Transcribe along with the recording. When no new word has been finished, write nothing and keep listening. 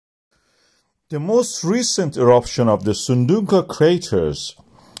The most recent eruption of the Sundhnúka craters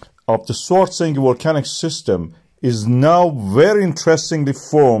of the Sundhnúka volcanic system is now very interestingly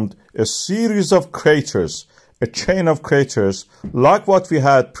formed a series of craters, a chain of craters like what we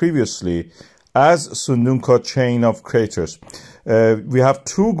had previously as Sundhnúka chain of craters. We have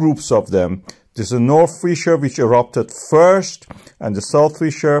two groups of them. There's a North Fissure which erupted first and the South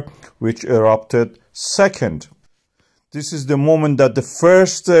Fissure which erupted second. This is the moment that the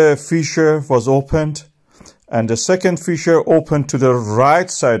first fissure was opened and the second fissure opened to the right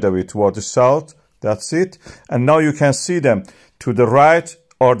side of it toward the south. That's it. And now you can see them. To the right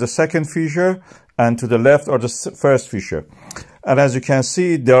are the second fissure and to the left are the first fissure. And as you can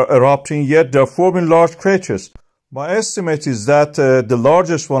see, they are erupting, yet they are forming large craters. My estimate is that the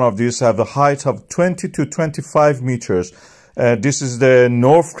largest one of these have a height of 20 to 25 meters. This is the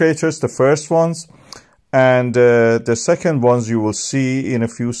North craters, the first ones. And the second ones you will see in a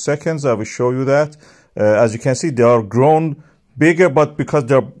few seconds. I will show you that. As you can see, they are grown bigger, but because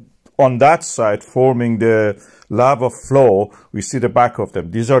they're on that side forming the lava flow, we see the back of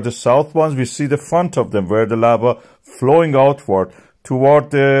them. These are the south ones. We see the front of them where the lava flowing outward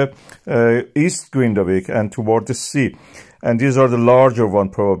toward the East Grindavik and toward the sea. And these are the larger one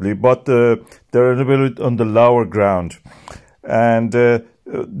probably, but they're a little bit on the lower ground. And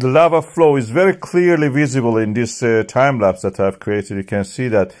the lava flow is very clearly visible in this time-lapse that I've created. You can see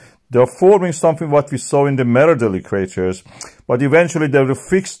that they're forming something what we saw in the Meridali craters, but eventually they will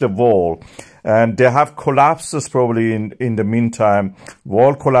fix the wall. And they have collapses probably in the meantime,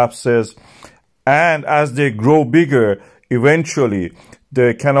 wall collapses. And as they grow bigger, eventually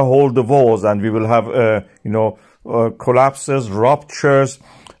they cannot hold the walls and we will have, collapses, ruptures,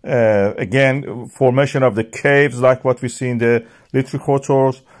 again, formation of the caves like what we see in the Little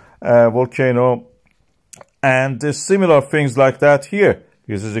Kotor volcano, and similar things like that here.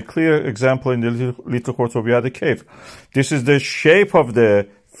 This is a clear example in the Little Kotor. We had a cave. This is the shape of the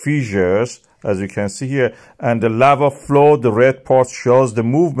fissures, as you can see here, and the lava flow, the red part shows the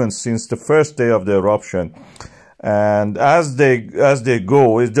movement since the first day of the eruption. And as they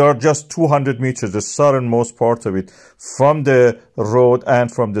go, they are just 200 meters, the southernmost part of it, from the road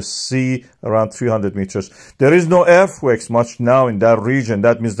and from the sea, around 300 meters. There is no earthquakes much now in that region.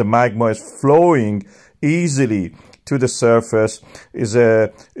 That means the magma is flowing easily to the surface. Is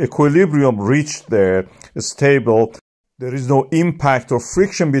a equilibrium reached there, stable. There is no impact or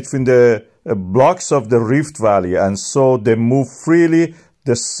friction between the blocks of the rift valley, and so they move freely.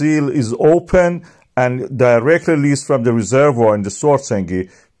 The seal is open and directly leads from the reservoir in the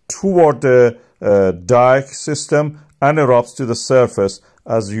Sundhnúka toward the dike system and erupts to the surface,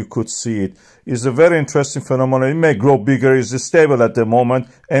 as you could see it. It's a very interesting phenomenon. It may grow bigger, it's stable at the moment.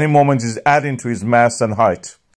 Any moment is adding to its mass and height.